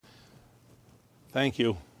Thank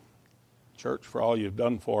you, church, for all you've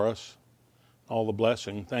done for us, all the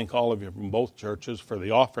blessing. Thank all of you from both churches for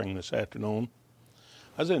the offering this afternoon.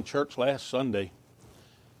 I was in church last Sunday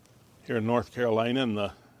here in North Carolina, and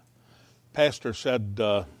the pastor said,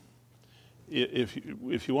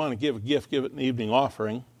 if you want to give a gift, give it an evening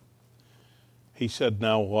offering. He said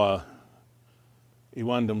now he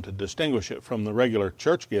wanted them to distinguish it from the regular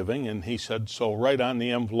church giving, and he said, so write on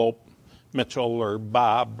the envelope Mitchell or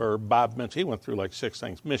Bob Mitchell. He went through like 6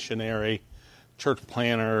 things: missionary, church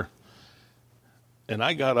planner. And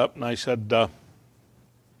I got up and I said,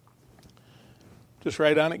 just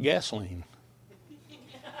write on it gasoline.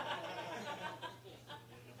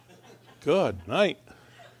 Good night.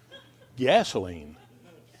 Gasoline.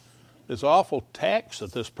 This awful tax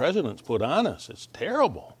that this president's put on us, it's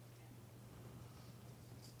terrible.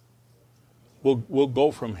 We'll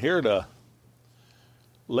go from here to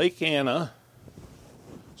Lake Anna,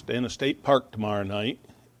 stay in a state park tomorrow night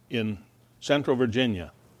in Central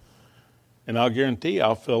Virginia. And I'll guarantee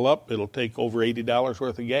I'll fill up. It'll take over $80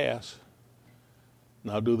 worth of gas.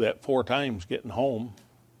 And I'll do that 4 times getting home.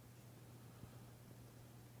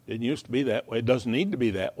 It used to be that way. It doesn't need to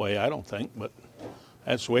be that way, I don't think, but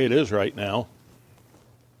that's the way it is right now.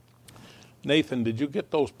 Nathan, did you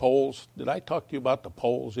get those poles? Did I talk to you about the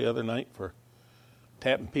poles the other night for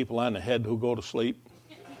tapping people on the head who go to sleep?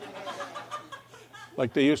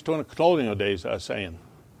 Like they used to in the colonial days, I was saying.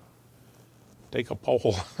 Take a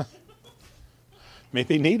pole.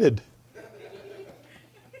 Maybe needed.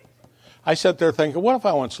 I sat there thinking, what if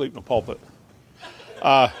I want to sleep in a pulpit?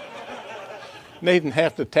 Nathan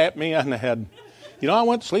have to tap me on the head. You know, I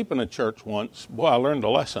went to sleep in a church once. Boy, I learned a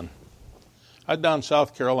lesson. I was down in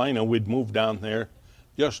South Carolina. We'd moved down there.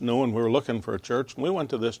 Just knew, and we were looking for a church. And we went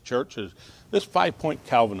to this church. This 5-point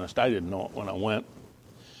Calvinist. I didn't know it when I went.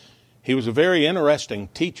 He was a very interesting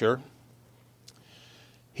teacher.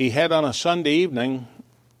 He had on a Sunday evening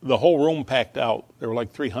the whole room packed out. There were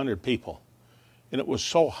like 300 people. And it was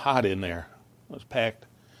so hot in there. It was packed.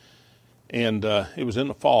 And it was in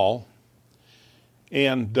the fall.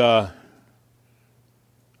 And I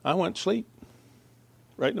went to sleep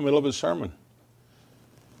right in the middle of his sermon.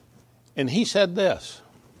 And he said this.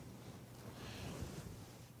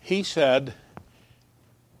 He said,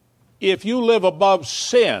 if you live above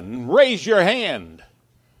sin, raise your hand.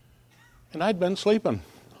 And I'd been sleeping.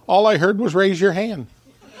 All I heard was raise your hand.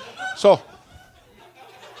 So,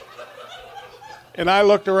 and I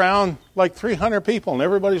looked around like 300 people, and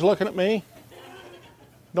everybody's looking at me.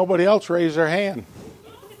 Nobody else raised their hand.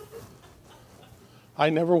 I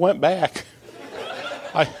never went back.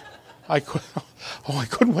 I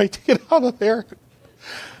couldn't wait to get out of there.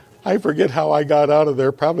 I forget how I got out of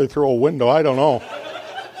there, probably through a window, I don't know.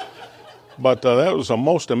 But that was the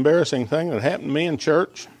most embarrassing thing that happened to me in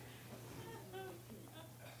church.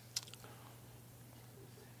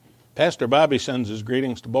 Pastor Bobby sends his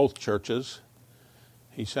greetings to both churches.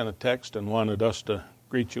 He sent a text and wanted us to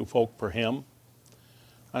greet you folk for him.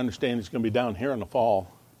 I understand he's going to be down here in the fall.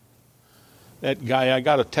 That guy, I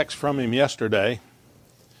got a text from him yesterday,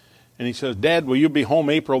 and he says, Dad, will you be home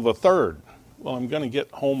April the 3rd? Well, I'm going to get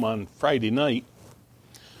home on Friday night.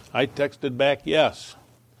 I texted back, yes.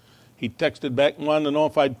 He texted back and wanted to know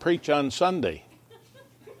if I'd preach on Sunday.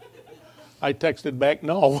 I texted back,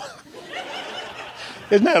 no.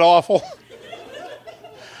 Isn't that awful?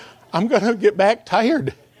 I'm going to get back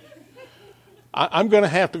tired. I'm going to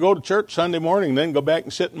have to go to church Sunday morning, then go back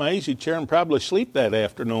and sit in my easy chair and probably sleep that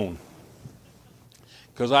afternoon.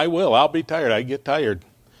 Because I will. I'll be tired. I get tired.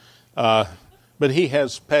 But he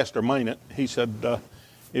has Pastor Minot. He said,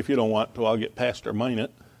 if you don't want to, I'll get Pastor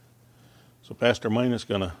Minot. So Pastor Minot's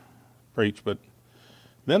going to preach. But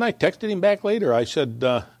then I texted him back later. I said,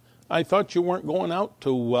 I thought you weren't going out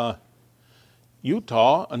to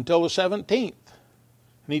Utah until the 17th.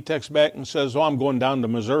 And he texts back and says, I'm going down to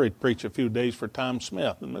Missouri to preach a few days for Tom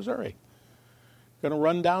Smith in Missouri. Going to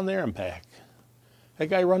run down there and pack. That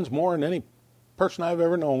guy runs more than any person I've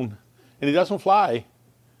ever known. And he doesn't fly.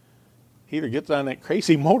 He either gets on that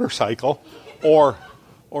crazy motorcycle or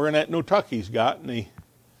in that new truck he's got and he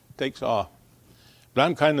takes off. But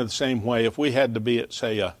I'm kind of the same way. If we had to be at,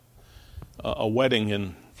 say, a wedding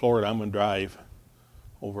in Florida, I'm going to drive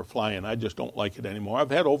over flying. I just don't like it anymore.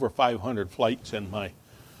 I've had over 500 flights in my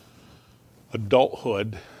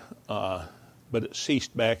adulthood, but it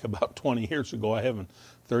ceased back about 20 years ago.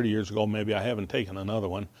 30 years ago maybe, I haven't taken another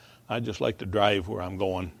one. I just like to drive where I'm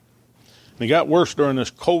going. And it got worse during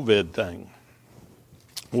this COVID thing.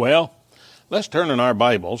 Well, let's turn in our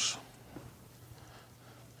Bibles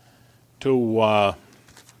to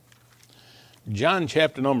John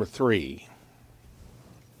chapter number 3.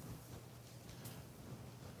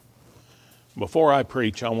 Before I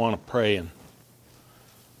preach, I want to pray and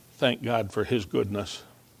thank God for His goodness.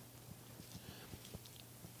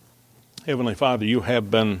 Heavenly Father, You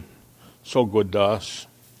have been so good to us.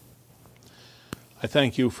 I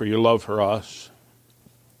thank You for Your love for us.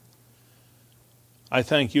 I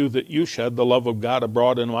thank You that You shed the love of God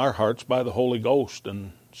abroad in our hearts by the Holy Ghost,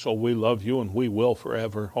 and so we love You and we will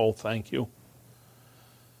forever. Oh, thank You.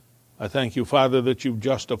 I thank You, Father, that You've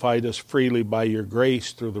justified us freely by Your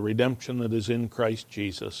grace through the redemption that is in Christ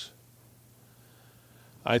Jesus.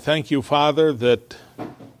 I thank You, Father, that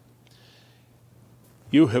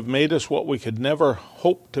You have made us what we could never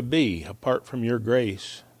hope to be apart from Your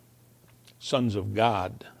grace, sons of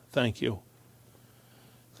God. Thank You.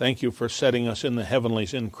 Thank You for setting us in the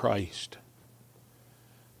heavenlies in Christ.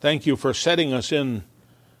 Thank You for setting us in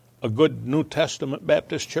a good New Testament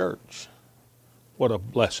Baptist church. What a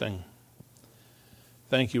blessing.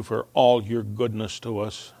 Thank You for all Your goodness to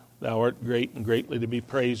us. Thou art great and greatly to be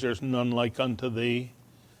praised. There's none like unto Thee.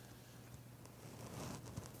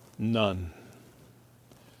 None.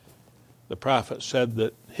 The prophet said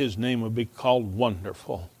that His name would be called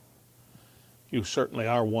Wonderful. You certainly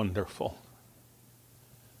are wonderful.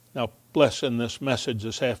 Now bless in this message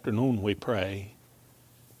this afternoon, we pray.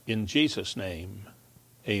 In Jesus' name,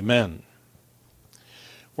 amen.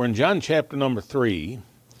 We're in John chapter number 3.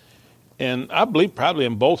 And I believe probably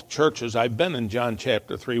in both churches, I've been in John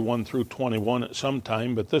chapter 3, 1 through 21 at some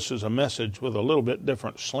time, but this is a message with a little bit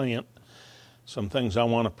different slant. Some things I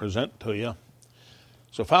want to present to you.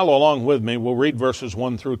 So follow along with me. We'll read verses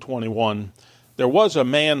 1 through 21. There was a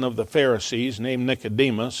man of the Pharisees named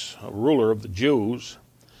Nicodemus, a ruler of the Jews.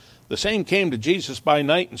 The same came to Jesus by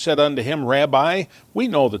night and said unto him, Rabbi, we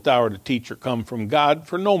know that thou art a teacher come from God,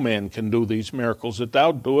 for no man can do these miracles that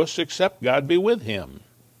thou doest, except God be with him.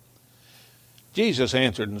 Jesus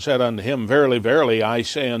answered and said unto him, Verily, verily, I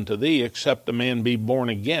say unto thee, except a man be born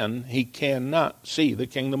again, he cannot see the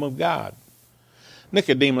kingdom of God.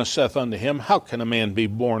 Nicodemus saith unto him, How can a man be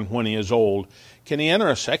born when he is old? Can he enter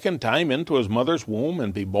a second time into his mother's womb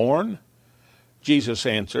and be born? Jesus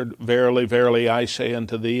answered, Verily, verily, I say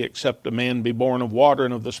unto thee, except a man be born of water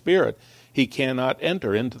and of the Spirit, he cannot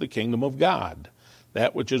enter into the kingdom of God.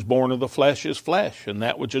 That which is born of the flesh is flesh, and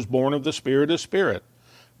that which is born of the Spirit is spirit.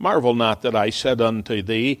 Marvel not that I said unto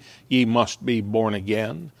thee, Ye must be born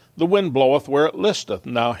again. The wind bloweth where it listeth,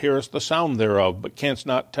 and thou hearest the sound thereof, but canst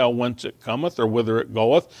not tell whence it cometh or whither it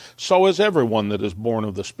goeth. So is every one that is born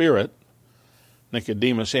of the Spirit.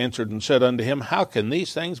 Nicodemus answered and said unto him, How can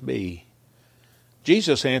these things be?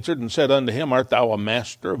 Jesus answered and said unto him, Art thou a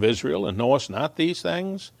master of Israel, and knowest not these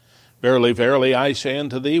things? Verily, verily, I say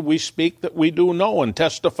unto thee, we speak that we do know, and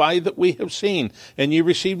testify that we have seen, and ye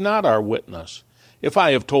receive not our witness. If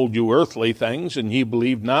I have told you earthly things, and ye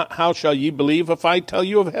believe not, how shall ye believe if I tell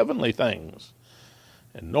you of heavenly things?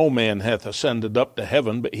 And no man hath ascended up to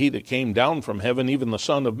heaven, but he that came down from heaven, even the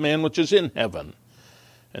Son of Man which is in heaven.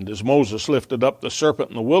 And as Moses lifted up the serpent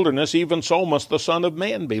in the wilderness, even so must the Son of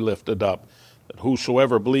Man be lifted up, that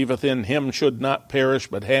whosoever believeth in him should not perish,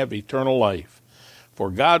 but have eternal life.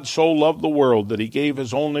 For God so loved the world that he gave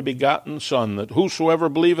his only begotten Son, that whosoever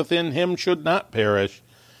believeth in him should not perish,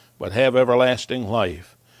 but have everlasting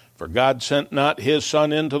life. For God sent not his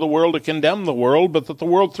Son into the world to condemn the world, but that the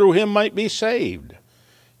world through him might be saved.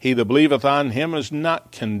 He that believeth on him is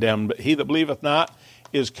not condemned, but he that believeth not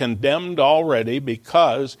is condemned already,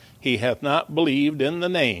 because he hath not believed in the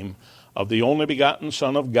name of the only begotten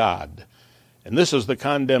Son of God. And this is the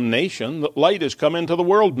condemnation, that light is come into the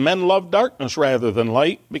world. Men love darkness rather than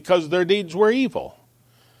light, because their deeds were evil.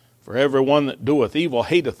 For every one that doeth evil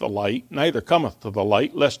hateth the light, neither cometh to the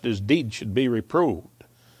light, lest his deeds should be reproved.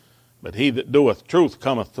 But he that doeth truth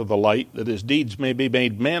cometh to the light, that his deeds may be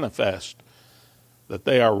made manifest, that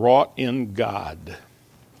they are wrought in God.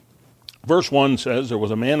 Verse 1 says, There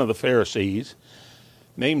was a man of the Pharisees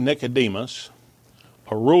named Nicodemus,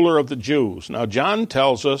 a ruler of the Jews. Now John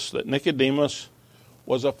tells us that Nicodemus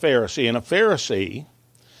was a Pharisee, and a Pharisee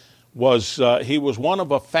he was one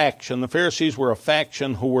of a faction. The Pharisees were a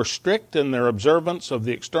faction who were strict in their observance of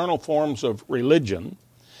the external forms of religion,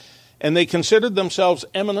 and they considered themselves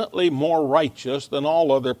eminently more righteous than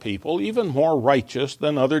all other people, even more righteous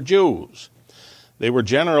than other Jews. They were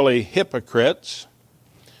generally hypocrites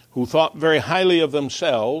who thought very highly of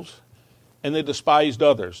themselves, and they despised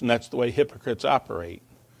others, and that's the way hypocrites operate.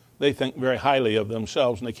 They think very highly of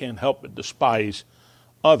themselves, and they can't help but despise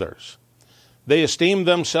others. They esteem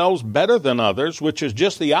themselves better than others, which is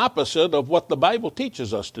just the opposite of what the Bible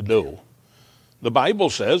teaches us to do. The Bible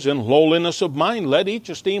says, in lowliness of mind, let each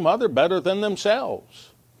esteem other better than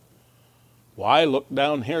themselves. Well, I look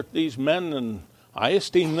down here at these men, and I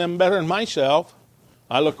esteem them better than myself.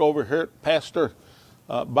 I look over here at Pastor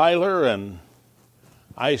Byler, and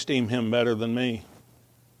I esteem him better than me.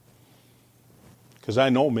 Because I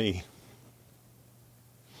know me.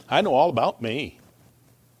 I know all about me.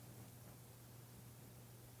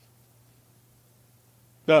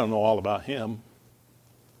 I don't know all about him.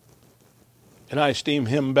 And I esteem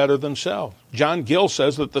him better than self. John Gill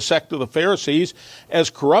says that the sect of the Pharisees, as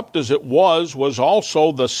corrupt as it was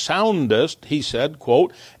also the soundest, he said,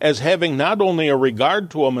 quote, as having not only a regard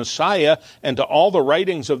to a Messiah and to all the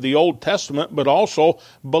writings of the Old Testament, but also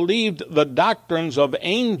believed the doctrines of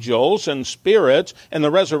angels and spirits and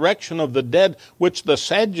the resurrection of the dead, which the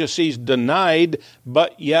Sadducees denied,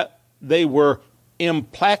 but yet they were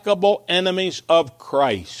implacable enemies of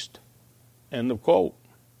Christ. End of quote.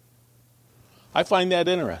 I find that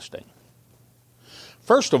interesting.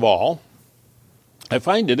 First of all, I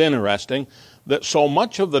find it interesting that so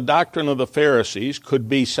much of the doctrine of the Pharisees could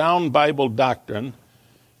be sound Bible doctrine,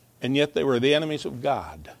 and yet they were the enemies of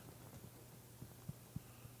God.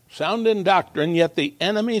 Sound in doctrine, yet the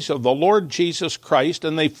enemies of the Lord Jesus Christ,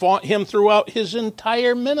 and they fought him throughout his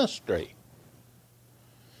entire ministry.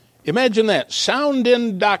 Imagine that. Sound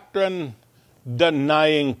in doctrine,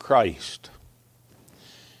 denying Christ.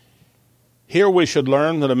 Here we should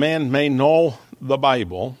learn that a man may know the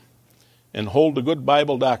Bible and hold a good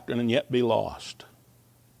Bible doctrine and yet be lost.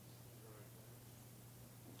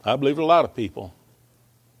 I believe a lot of people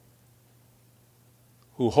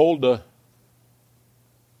who hold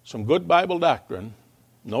some good Bible doctrine,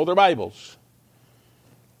 know their Bibles,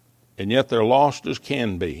 and yet they're lost as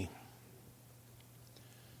can be.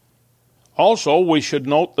 Also, we should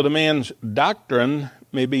note that a man's doctrine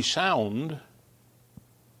may be sound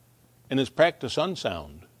and his practice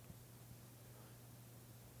unsound.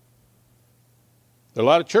 There are a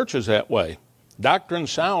lot of churches that way. Doctrine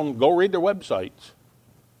sound, go read their websites.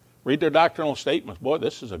 Read their doctrinal statements. Boy,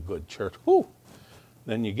 this is a good church. Whew.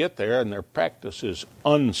 Then you get there and their practice is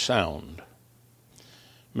unsound.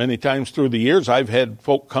 Many times through the years I've had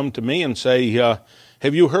folk come to me and say,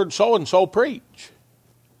 have you heard so-and-so preach?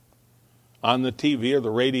 On the TV or the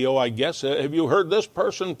radio, I guess. Have you heard this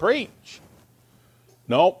person preach?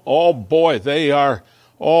 No. Oh, boy, they're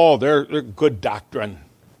good doctrine.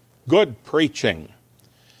 Good preaching.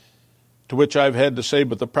 To which I've had to say,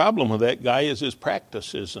 but the problem with that guy is his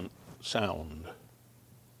practice isn't sound.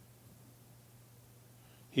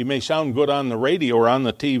 He may sound good on the radio or on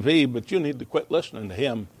the TV, but you need to quit listening to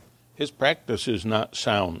him. His practice is not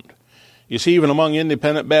sound. You see, even among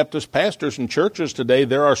independent Baptist pastors and churches today,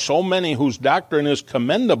 there are so many whose doctrine is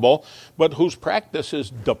commendable, but whose practice is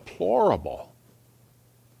deplorable.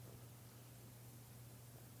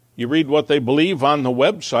 You read what they believe on the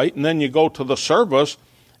website, and then you go to the service,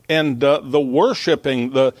 and the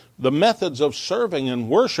worshiping, the methods of serving and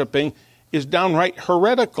worshiping is downright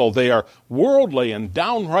heretical. They are worldly and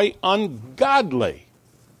downright ungodly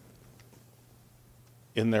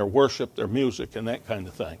in their worship, their music, and that kind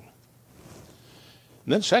of thing.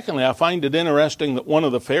 And then secondly, I find it interesting that one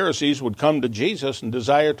of the Pharisees would come to Jesus and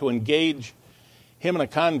desire to engage him in a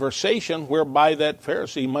conversation whereby that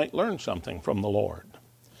Pharisee might learn something from the Lord.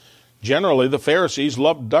 Generally, the Pharisees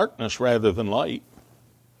loved darkness rather than light.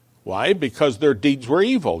 Why? Because their deeds were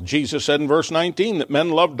evil. Jesus said in verse 19 that men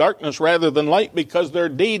loved darkness rather than light because their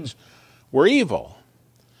deeds were evil.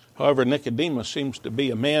 However, Nicodemus seems to be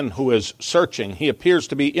a man who is searching. He appears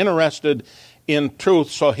to be interested in truth,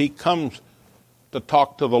 so he comes to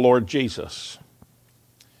talk to the Lord Jesus.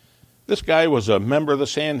 This guy was a member of the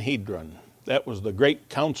Sanhedrin. That was the great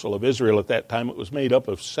council of Israel at that time. It was made up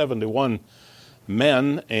of 71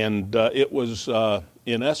 men, and it was,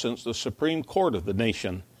 in essence, the supreme court of the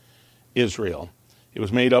nation Israel. It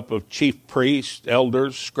was made up of chief priests,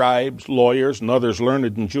 elders, scribes, lawyers, and others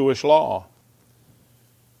learned in Jewish law.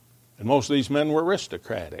 And most of these men were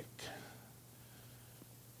aristocratic.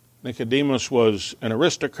 Nicodemus was an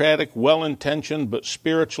aristocratic, well-intentioned, but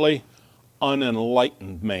spiritually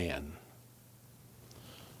unenlightened man.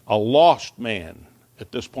 A lost man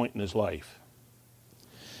at this point in his life.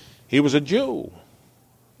 He was a Jew,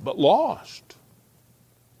 but lost.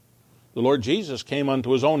 The Lord Jesus came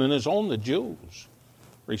unto his own, and his own, the Jews,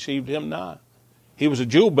 received him not. He was a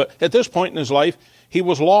Jew, but at this point in his life, he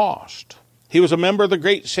was lost. He was a member of the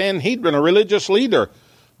great Sanhedrin, a religious leader,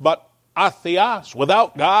 but atheos,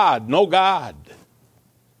 without God, no God.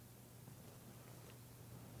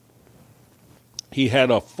 He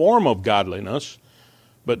had a form of godliness,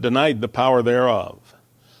 but denied the power thereof.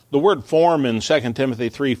 The word form in 2 Timothy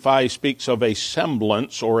 3:5 speaks of a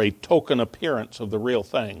semblance or a token appearance of the real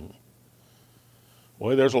thing.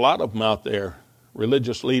 Boy, there's a lot of them out there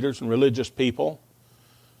religious leaders and religious people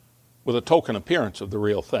with a token appearance of the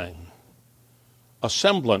real thing, a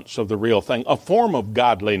semblance of the real thing, a form of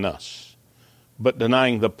godliness, but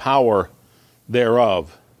denying the power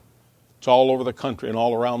thereof. It's all over the country and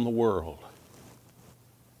all around the world.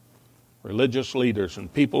 Religious leaders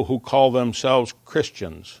and people who call themselves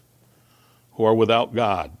Christians who are without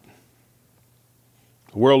God.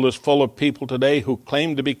 The world is full of people today who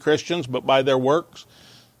claim to be Christians, but by their works,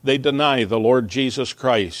 they deny the Lord Jesus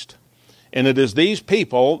Christ. And it is these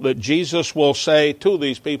people that Jesus will say, to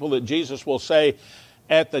these people that Jesus will say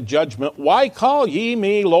at the judgment, why call ye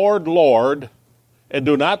me Lord, Lord, and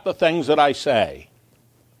do not the things that I say?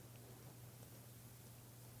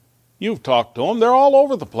 You've talked to them. They're all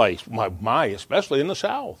over the place. My, especially in the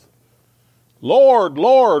South. Lord,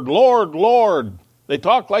 Lord, Lord, Lord. They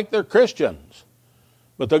talk like they're Christians.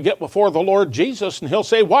 But they'll get before the Lord Jesus and he'll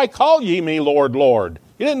say, why call ye me Lord, Lord?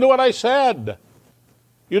 You didn't do what I said.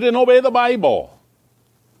 You didn't obey the Bible.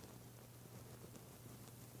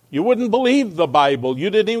 You wouldn't believe the Bible. You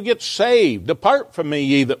didn't even get saved. Depart from me,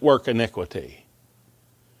 ye that work iniquity.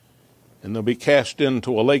 And they'll be cast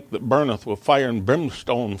into a lake that burneth with fire and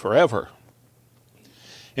brimstone forever.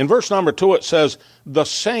 In verse number 2 it says, the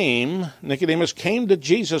same, Nicodemus, came to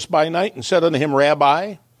Jesus by night and said unto him,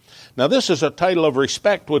 Rabbi. Now this is a title of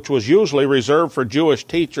respect which was usually reserved for Jewish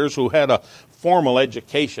teachers who had a formal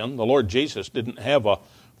education. The Lord Jesus didn't have a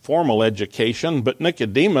formal education, but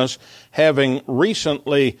Nicodemus, having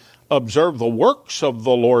recently observed the works of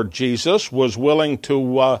the Lord Jesus, was willing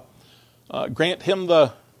to grant him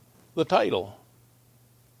the title.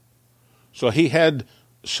 So he had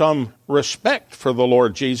some respect for the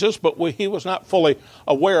Lord Jesus, but he was not fully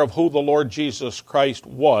aware of who the Lord Jesus Christ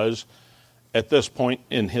was at this point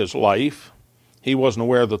in his life. He wasn't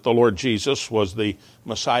aware that the Lord Jesus was the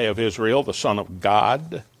Messiah of Israel, the Son of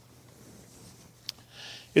God.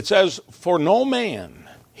 It says, for no man,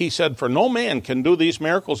 he said, for no man can do these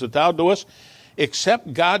miracles that thou doest,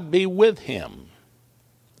 except God be with him.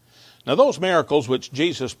 Now those miracles which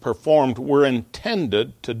Jesus performed were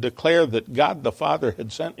intended to declare that God the Father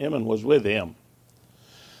had sent him and was with him.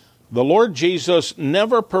 The Lord Jesus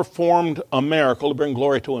never performed a miracle to bring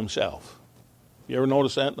glory to himself. You ever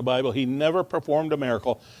notice that in the Bible? He never performed a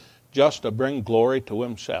miracle just to bring glory to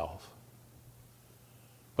himself.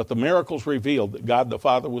 But the miracles revealed that God the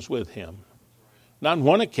Father was with him. Now, on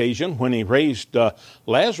one occasion, when he raised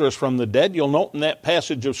Lazarus from the dead, you'll note in that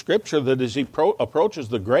passage of Scripture that as he approaches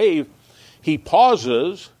the grave, he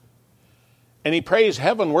pauses and he prays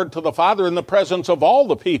heavenward to the Father in the presence of all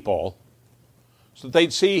the people so that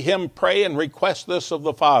they'd see him pray and request this of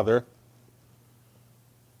the Father.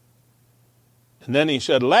 And then he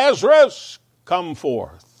said, Lazarus, come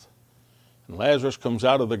forth. And Lazarus comes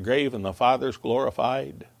out of the grave and the Father's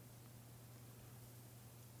glorified.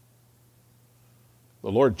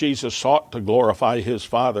 The Lord Jesus sought to glorify his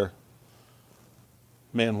Father.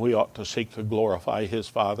 Man, we ought to seek to glorify his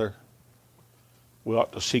Father. We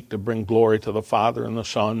ought to seek to bring glory to the Father and the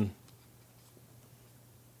Son.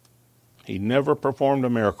 He never performed a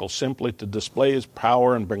miracle simply to display his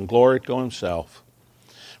power and bring glory to himself.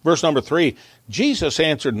 Verse number 3, Jesus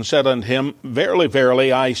answered and said unto him, Verily,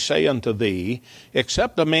 verily, I say unto thee,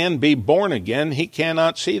 except a man be born again, he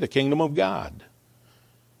cannot see the kingdom of God.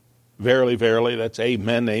 Verily, verily, that's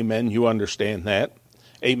amen, amen. You understand that.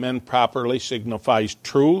 Amen properly signifies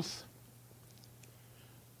truth.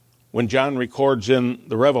 When John records in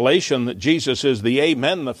the Revelation that Jesus is the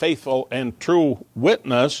amen, the faithful and true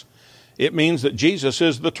witness, it means that Jesus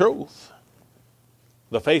is the truth,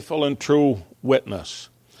 the faithful and true witness.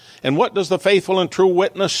 And what does the faithful and true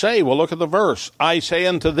witness say? Well, look at the verse. I say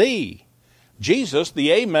unto thee, Jesus,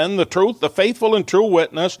 the amen, the truth, the faithful and true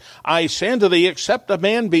witness, I say unto thee, except a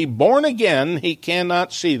man be born again, he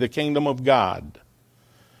cannot see the kingdom of God.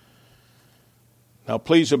 Now,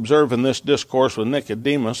 please observe in this discourse with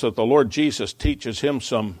Nicodemus that the Lord Jesus teaches him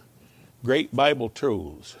some great Bible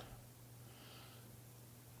truths.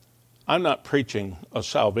 I'm not preaching a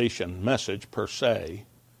salvation message per se,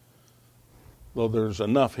 though there's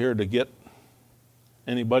enough here to get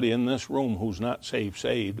anybody in this room who's not saved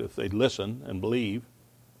if they'd listen and believe.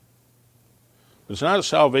 It's not a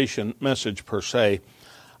salvation message per se.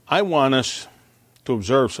 I want us to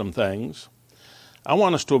observe some things. I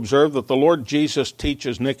want us to observe that the Lord Jesus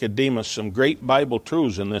teaches Nicodemus some great Bible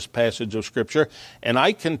truths in this passage of Scripture, and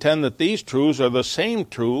I contend that these truths are the same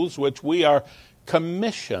truths which we are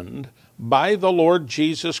commissioned by the Lord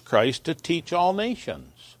Jesus Christ to teach all nations.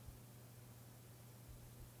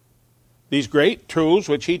 These great truths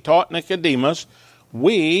which he taught Nicodemus,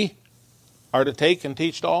 we are to take and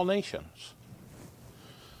teach to all nations.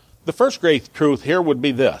 The first great truth here would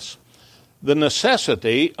be this: the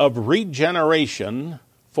necessity of regeneration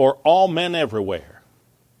for all men everywhere.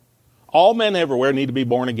 All men everywhere need to be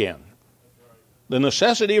born again. The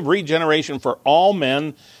necessity of regeneration for all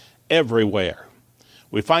men everywhere.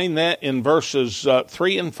 We find that in verses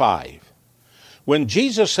 3 and 5. When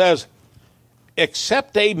Jesus says,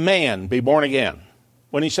 except a man be born again.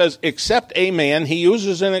 When he says, except a man, he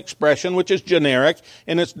uses an expression which is generic,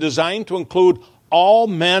 and it's designed to include all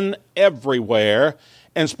men everywhere,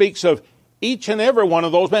 and speaks of each and every one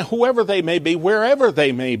of those men, whoever they may be, wherever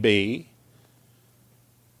they may be.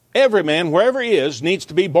 Every man, wherever he is, needs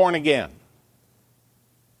to be born again.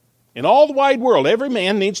 In all the wide world, every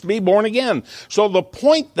man needs to be born again. So the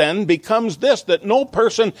point then becomes this, that no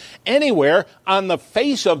person anywhere on the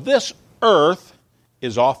face of this earth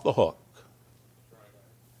is off the hook.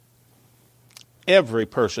 Every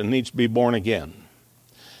person needs to be born again.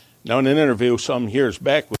 Now, in an interview some years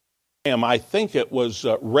back with him, I think it was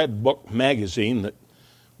Red Book magazine that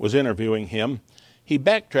was interviewing him, he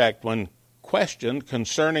backtracked when questioned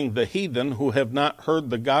concerning the heathen who have not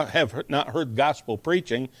heard gospel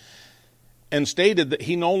preaching, and stated that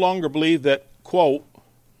he no longer believed that, quote,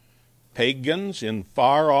 pagans in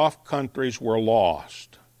far-off countries were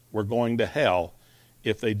lost, were going to hell,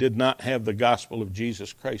 if they did not have the gospel of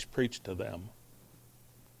Jesus Christ preached to them.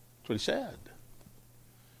 That's what he said.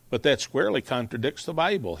 But that squarely contradicts the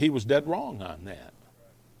Bible. He was dead wrong on that.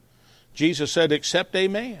 Jesus said, except a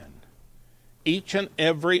man. Each and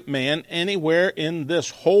every man anywhere in this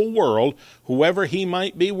whole world, whoever he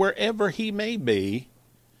might be, wherever he may be,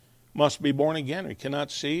 must be born again, or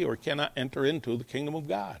cannot see or cannot enter into the kingdom of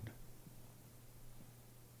God.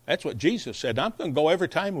 That's what Jesus said. I'm going to go every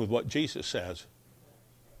time with what Jesus says.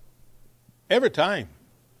 Every time.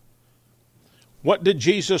 What did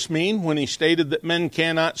Jesus mean when he stated that men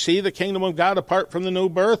cannot see the kingdom of God apart from the new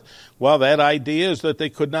birth? Well, that idea is that they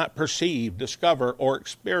could not perceive, discover, or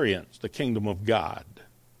experience the kingdom of God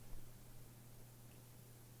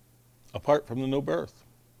apart from the new birth.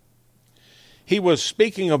 He was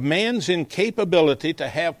speaking of man's incapability to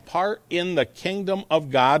have part in the kingdom of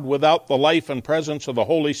God without the life and presence of the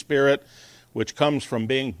Holy Spirit, which comes from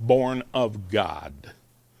being born of God.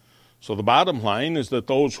 So the bottom line is that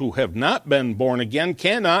those who have not been born again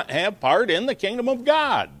cannot have part in the kingdom of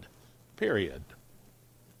God. Period.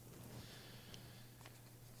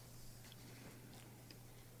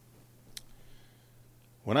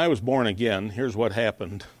 When I was born again, here's what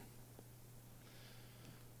happened.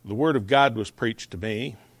 The Word of God was preached to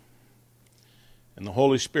me, and the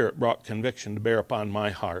Holy Spirit brought conviction to bear upon my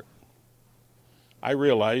heart. I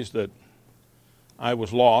realized that I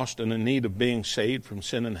was lost and in need of being saved from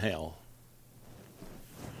sin and hell.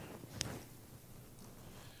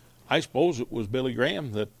 I suppose it was Billy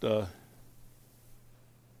Graham that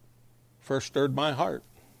first stirred my heart.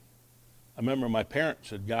 I remember my parents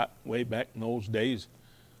had got, way back in those days,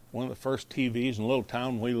 one of the first TVs in a little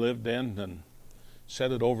town we lived in, and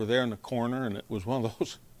set it over there in the corner, and it was one of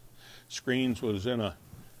those screens was in a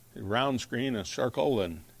round screen, a circle,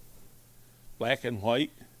 and black and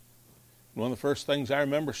white. One of the first things I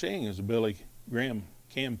remember seeing is the Billy Graham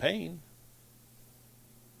campaign.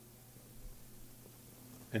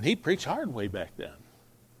 And he preached hard way back then.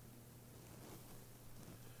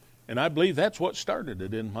 And I believe that's what started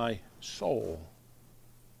it in my soul.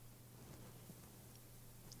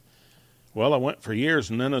 Well, I went for years,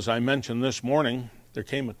 and then as I mentioned this morning, there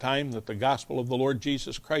came a time that the gospel of the Lord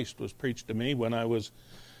Jesus Christ was preached to me when I was,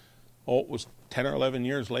 it was 10 or 11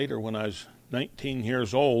 years later, when I was 19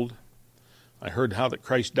 years old. I heard how that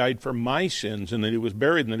Christ died for my sins, and that he was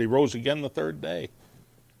buried, and that he rose again the third day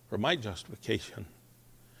for my justification.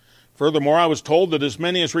 Furthermore, I was told that as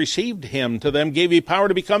many as received him, to them gave he power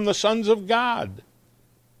to become the sons of God.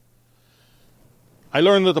 I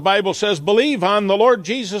learned that the Bible says, believe on the Lord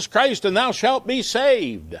Jesus Christ, and thou shalt be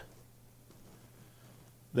saved.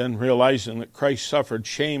 Then, realizing that Christ suffered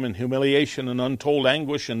shame and humiliation and untold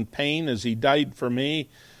anguish and pain as he died for me,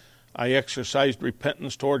 I exercised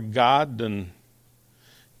repentance toward God and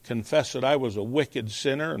confessed that I was a wicked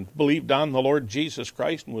sinner and believed on the Lord Jesus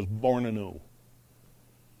Christ and was born anew,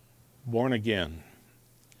 born again.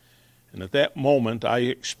 And at that moment, I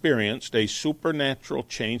experienced a supernatural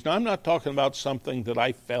change. Now, I'm not talking about something that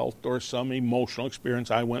I felt or some emotional experience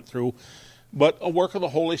I went through, but a work of the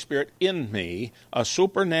Holy Spirit in me, a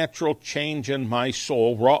supernatural change in my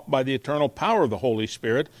soul wrought by the eternal power of the Holy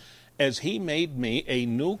Spirit as he made me a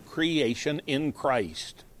new creation in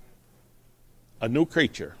Christ, a new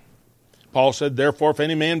creature. Paul said, therefore, if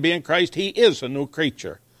any man be in Christ, he is a new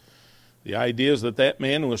creature. The idea is that that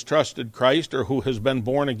man who has trusted Christ or who has been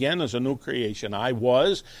born again is a new creation. I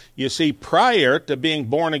was, you see, prior to being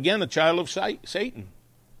born again, a child of Satan.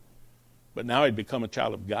 But now I'd become a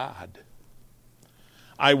child of God.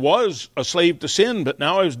 I was a slave to sin, but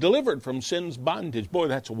now I was delivered from sin's bondage. Boy,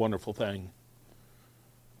 that's a wonderful thing.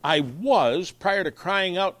 I was, prior to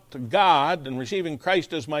crying out to God and receiving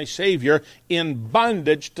Christ as my Savior, in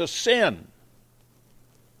bondage to sin.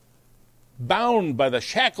 Bound by the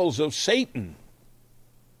shackles of Satan.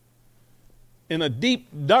 In a deep,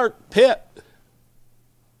 dark pit.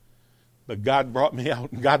 But God brought me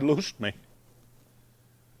out and God loosed me.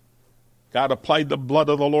 God applied the blood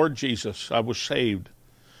of the Lord Jesus. I was saved.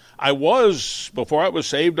 I was, before I was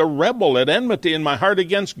saved, a rebel at enmity in my heart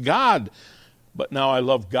against God. But now I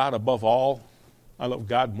love God above all. I love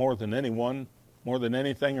God more than anyone, more than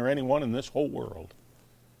anything or anyone in this whole world.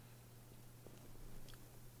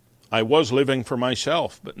 I was living for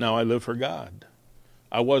myself, but now I live for God.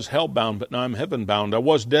 I was hell-bound, but now I'm heaven-bound. I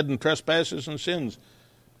was dead in trespasses and sins,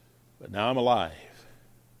 but now I'm alive.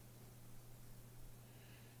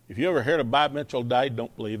 If you ever heard of Bob Mitchell died,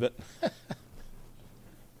 don't believe it.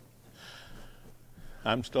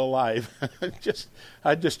 I'm still alive.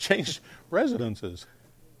 I just changed residences.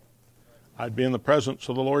 I'd be in the presence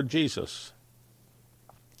of the Lord Jesus.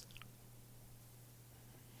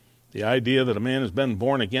 The idea that a man has been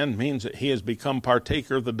born again means that he has become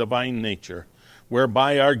partaker of the divine nature,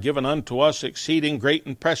 whereby are given unto us exceeding great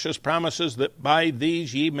and precious promises, that by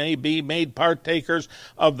these ye may be made partakers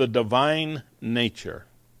of the divine nature.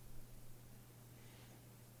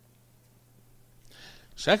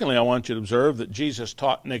 Secondly, I want you to observe that Jesus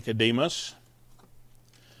taught Nicodemus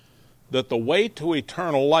that the way to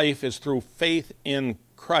eternal life is through faith in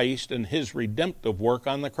Christ and his redemptive work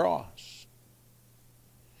on the cross.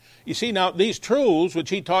 You see, now, these truths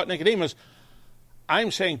which he taught Nicodemus,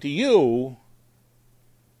 I'm saying to you,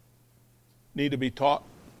 need to be taught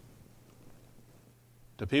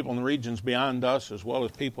to people in the regions beyond us as well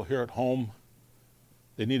as people here at home.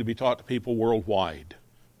 They need to be taught to people worldwide.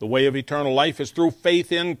 The way of eternal life is through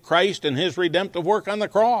faith in Christ and his redemptive work on the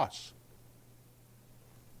cross.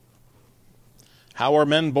 How are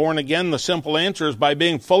men born again? The simple answer is by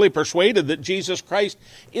being fully persuaded that Jesus Christ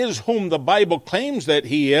is whom the Bible claims that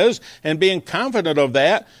he is, and being confident of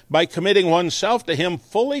that by committing oneself to him,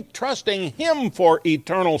 fully trusting him for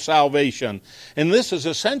eternal salvation. And this is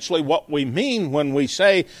essentially what we mean when we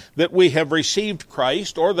say that we have received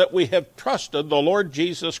Christ, or that we have trusted the Lord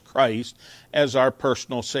Jesus Christ as our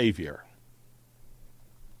personal Savior.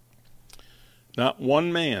 Not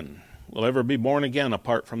one man will ever be born again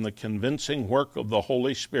apart from the convincing work of the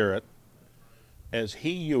Holy Spirit as he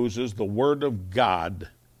uses the Word of God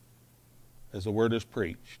as the Word is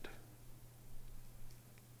preached.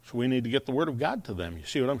 So we need to get the Word of God to them. You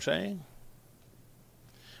see what I'm saying?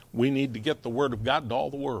 We need to get the Word of God to all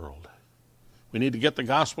the world. We need to get the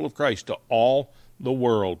gospel of Christ to all the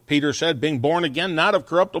world. Peter said, being born again, not of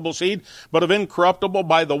corruptible seed, but of incorruptible,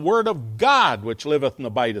 by the Word of God, which liveth and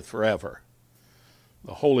abideth forever.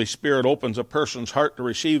 The Holy Spirit opens a person's heart to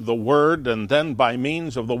receive the Word, and then by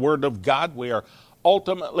means of the Word of God, we are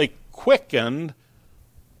ultimately quickened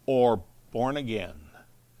or born again,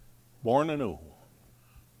 born anew,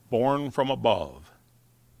 born from above.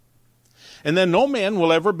 And then no man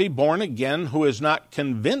will ever be born again who is not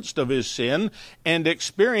convinced of his sin and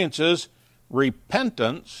experiences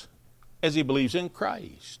repentance as he believes in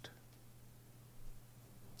Christ.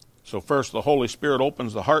 So first, the Holy Spirit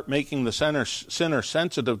opens the heart, making the sinner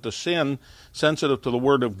sensitive to sin, sensitive to the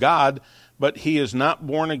Word of God, but he is not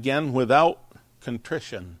born again without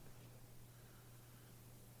contrition,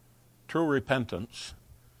 true repentance,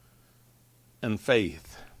 and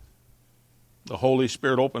faith. The Holy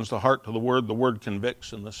Spirit opens the heart to the Word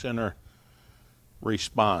convicts, and the sinner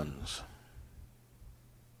responds.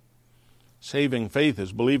 Saving faith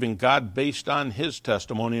is believing God based on his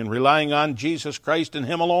testimony and relying on Jesus Christ and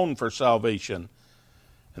him alone for salvation.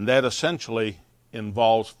 And that essentially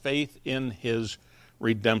involves faith in his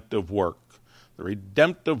redemptive work. The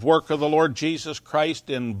redemptive work of the Lord Jesus Christ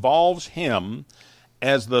involves him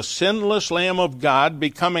as the sinless Lamb of God,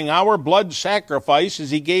 becoming our blood sacrifice as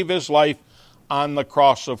he gave his life on the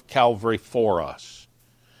cross of Calvary for us.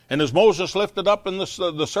 And as Moses lifted up in the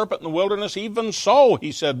serpent in the wilderness, even so,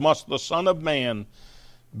 he said, must the Son of Man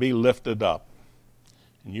be lifted up.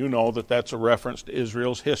 And you know that that's a reference to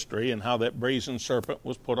Israel's history and how that brazen serpent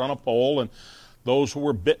was put on a pole, and those who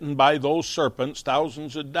were bitten by those serpents,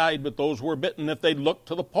 thousands had died, but those who were bitten, if they'd looked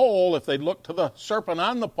to the pole, if they'd looked to the serpent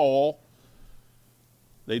on the pole,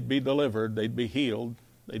 they'd be delivered, they'd be healed,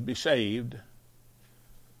 they'd be saved.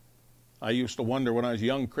 I used to wonder when I was a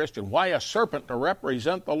young Christian, why a serpent to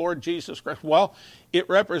represent the Lord Jesus Christ? Well, it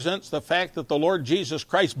represents the fact that the Lord Jesus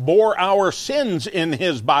Christ bore our sins in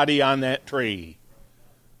his body on that tree.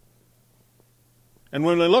 And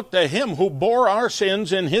when we look to him who bore our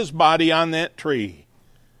sins in his body on that tree,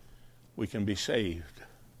 we can be saved.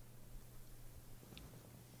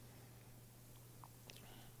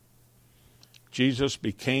 Jesus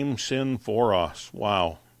became sin for us.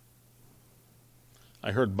 Wow.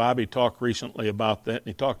 I heard Bobby talk recently about that, and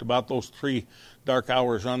he talked about those 3 dark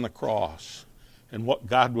hours on the cross and what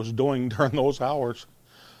God was doing during those hours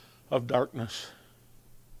of darkness.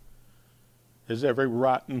 Is every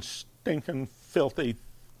rotten, stinking, filthy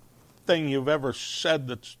thing you've ever said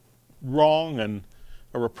that's wrong and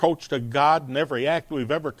a reproach to God, and every act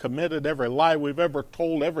we've ever committed, every lie we've ever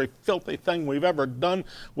told, every filthy thing we've ever done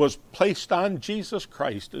was placed on Jesus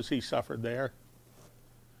Christ as he suffered there.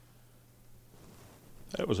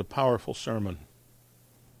 That was a powerful sermon.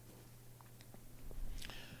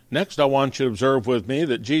 Next, I want you to observe with me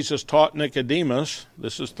that Jesus taught Nicodemus,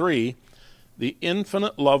 this is 3, the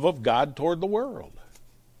infinite love of God toward the world.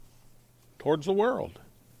 Towards the world.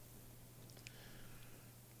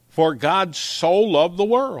 For God so loved the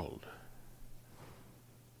world.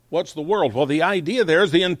 What's the world? Well, the idea there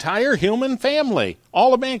is the entire human family,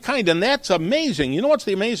 all of mankind, and that's amazing. You know what's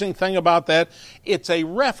the amazing thing about that? It's a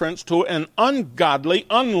reference to an ungodly,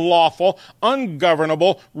 unlawful,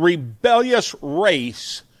 ungovernable, rebellious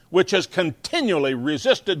race which has continually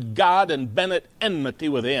resisted God and been at enmity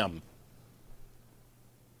with him.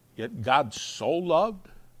 Yet God so loved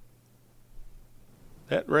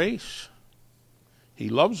that race. He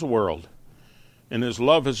loves the world, and his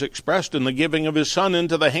love is expressed in the giving of his Son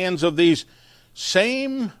into the hands of these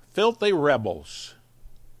same filthy rebels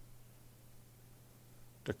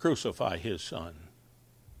to crucify his Son.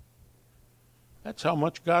 That's how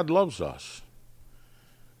much God loves us.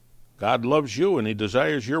 God loves you, and he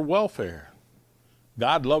desires your welfare.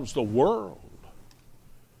 God loves the world,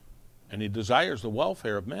 and he desires the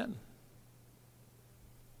welfare of men.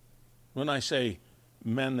 When I say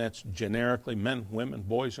men, that's generically men, women,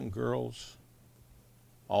 boys, and girls,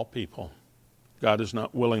 all people. God is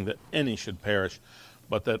not willing that any should perish,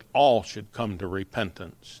 but that all should come to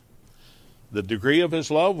repentance. The degree of his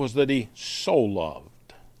love was that he so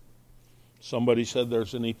loved. Somebody said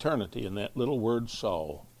there's an eternity in that little word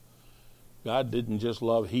so. God didn't just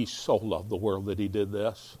love, he so loved the world that he did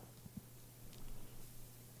this.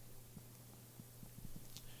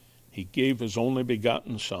 He gave his only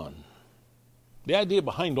begotten Son. The idea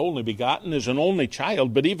behind only begotten is an only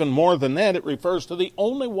child, but even more than that, it refers to the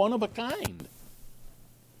only one of a kind.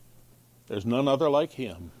 There's none other like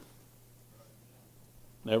him.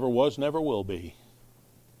 Never was, never will be.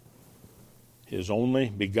 His only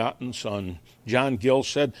begotten Son. John Gill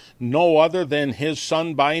said, no other than his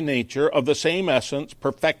Son by nature, of the same essence,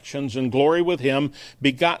 perfections, and glory with him,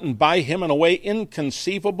 begotten by him in a way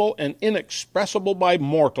inconceivable and inexpressible by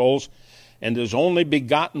mortals, and his only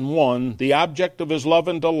begotten one, the object of his love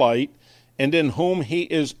and delight, and in whom he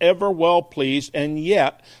is ever well pleased, and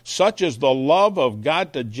yet such is the love of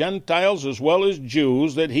God to Gentiles as well as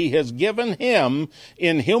Jews, that he has given him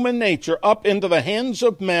in human nature up into the hands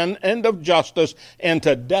of men and of justice, and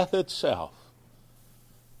to death itself.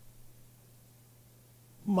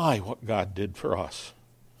 My, what God did for us.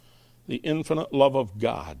 The infinite love of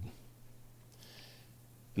God.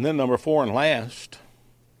 And then number 4 and last,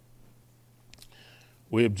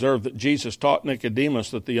 we observe that Jesus taught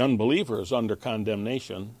Nicodemus that the unbeliever is under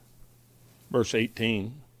condemnation. Verse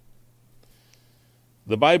 18.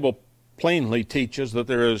 The Bible plainly teaches that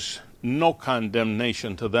there is no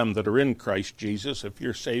condemnation to them that are in Christ Jesus. If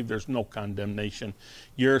you're saved, there's no condemnation.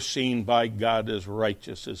 You're seen by God as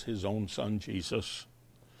righteous as his own Son, Jesus,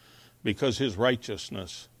 because his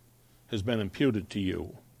righteousness has been imputed to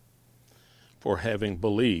you for having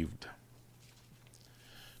believed.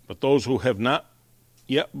 But those who have not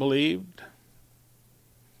yet believed,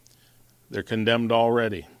 they're condemned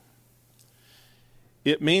already.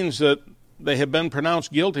 It means that they have been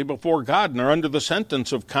pronounced guilty before God and are under the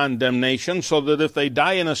sentence of condemnation, so that if they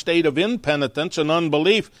die in a state of impenitence and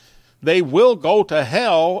unbelief, they will go to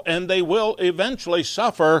hell and they will eventually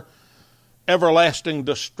suffer everlasting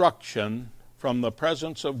destruction from the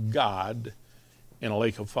presence of God in a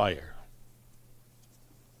lake of fire.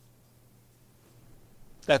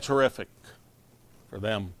 That's horrific for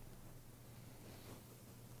them.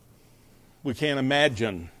 We can't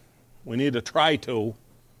imagine. We need to try to,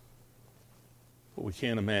 but we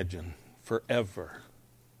can't imagine forever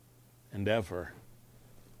and ever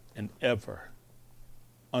and ever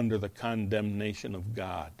under the condemnation of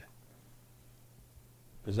God.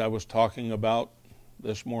 as I was talking about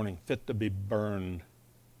this morning, fit to be burned.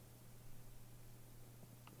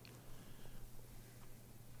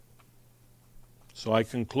 So I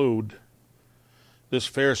conclude, this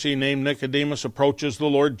Pharisee named Nicodemus approaches the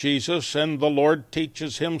Lord Jesus, and the Lord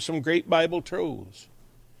teaches him some great Bible truths.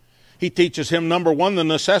 He teaches him, number one, the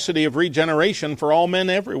necessity of regeneration for all men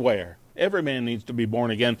everywhere. Every man needs to be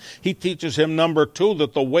born again. He teaches him, number two,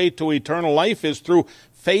 that the way to eternal life is through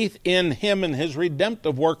faith in him and his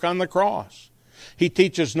redemptive work on the cross. He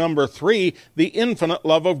teaches, number three, the infinite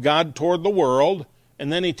love of God toward the world.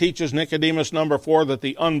 And then he teaches Nicodemus, number four, that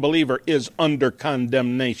the unbeliever is under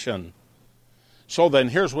condemnation. So then,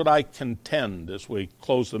 here's what I contend as we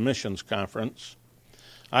close the missions conference.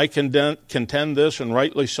 I contend this, and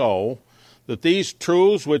rightly so, that these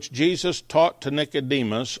truths which Jesus taught to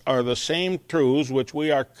Nicodemus are the same truths which we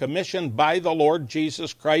are commissioned by the Lord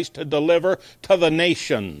Jesus Christ to deliver to the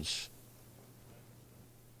nations.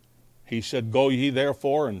 He said, "Go ye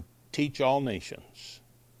therefore and teach all nations."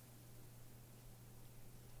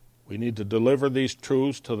 We need to deliver these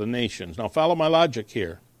truths to the nations. Now follow my logic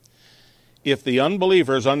here. If the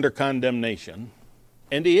unbeliever is under condemnation,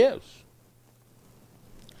 and he is,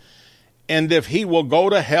 and if he will go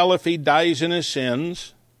to hell if he dies in his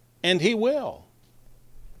sins, and he will,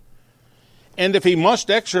 and if he must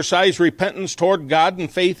exercise repentance toward God and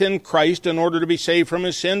faith in Christ in order to be saved from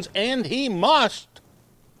his sins, and he must,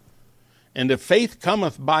 and if faith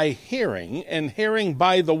cometh by hearing, and hearing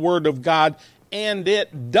by the word of God, and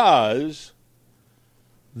it does,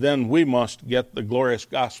 then we must get the glorious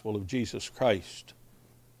gospel of Jesus Christ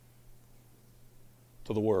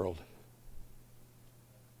to the world.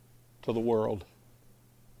 To the world.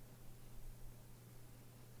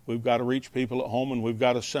 We've got to reach people at home, and we've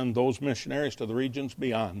got to send those missionaries to the regions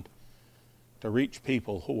beyond to reach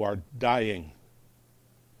people who are dying,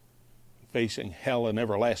 facing hell and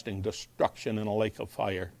everlasting destruction in a lake of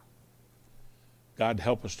fire. God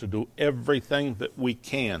help us to do everything that we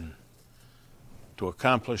can to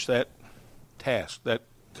accomplish that task, that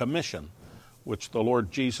commission, which the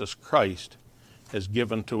Lord Jesus Christ has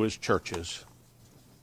given to his churches.